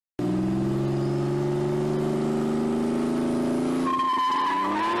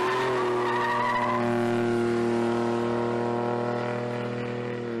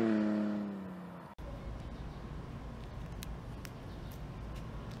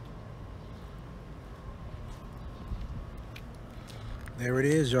There it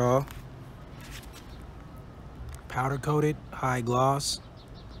is, y'all. Powder coated, high gloss.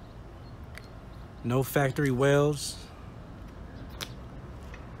 No factory welds.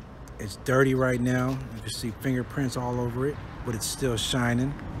 It's dirty right now. You can see fingerprints all over it, but it's still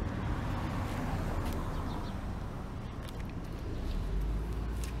shining.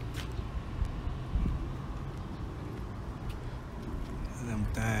 Them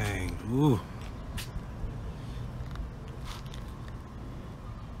thing. Ooh.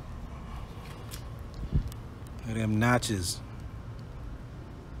 Look at them notches.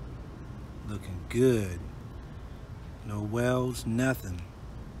 Looking good. No welds, nothing.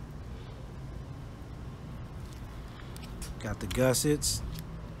 Got the gussets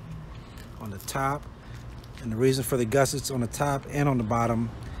on the top. And the reason for the gussets on the top and on the bottom,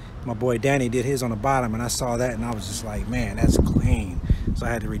 my boy Danny did his on the bottom, and I saw that and I was just like, man, that's clean. So I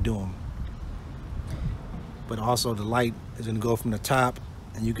had to redo them. But also the light is gonna go from the top,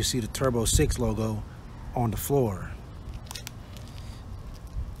 and you can see the Turbo 6 logo on the floor.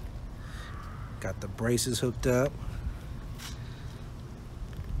 Got the braces hooked up.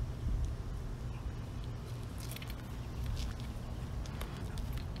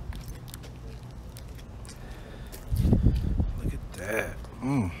 Look at that.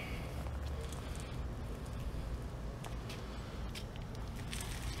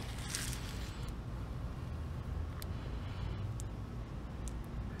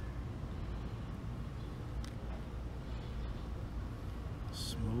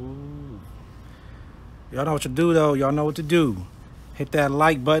 Smooth. Y'all know what to do, though. Y'all know what to do. Hit that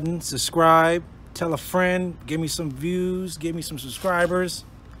like button, subscribe, tell a friend, give me some views, give me some subscribers.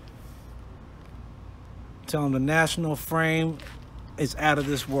 Tell them the national frame is out of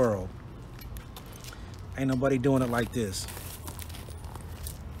this world. Ain't nobody doing it like this.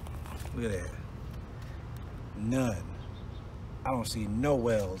 Look at that. None. I don't see no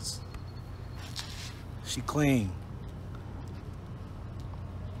welds. She clean.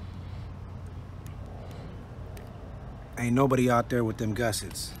 Ain't nobody out there with them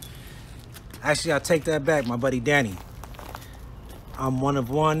gussets. Actually, I take that back, my buddy Danny. I'm one of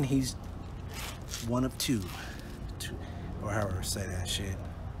one, he's one of two. Or however I say that shit.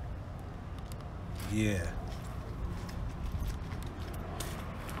 Yeah.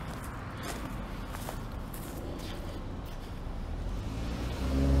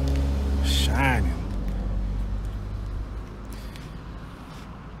 Shining.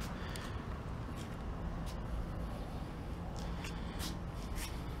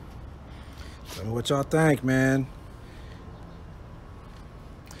 Tell me what y'all think, man.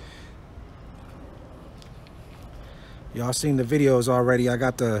 Y'all seen the videos already. I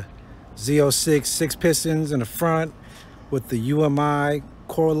got the Z06 6 pistons in the front with the UMI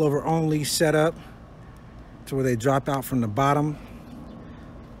coilover only setup to where they drop out from the bottom.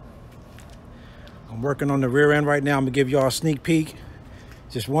 I'm working on the rear end right now. I'm gonna give y'all a sneak peek.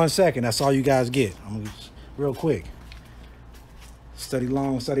 Just 1 second, that's all you guys get. I'm gonna just, real quick. Study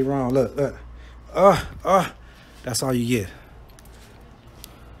long, study wrong. Look, look. That's all you get.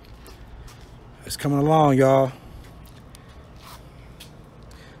 It's coming along, y'all.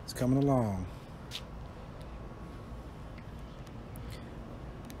 It's coming along.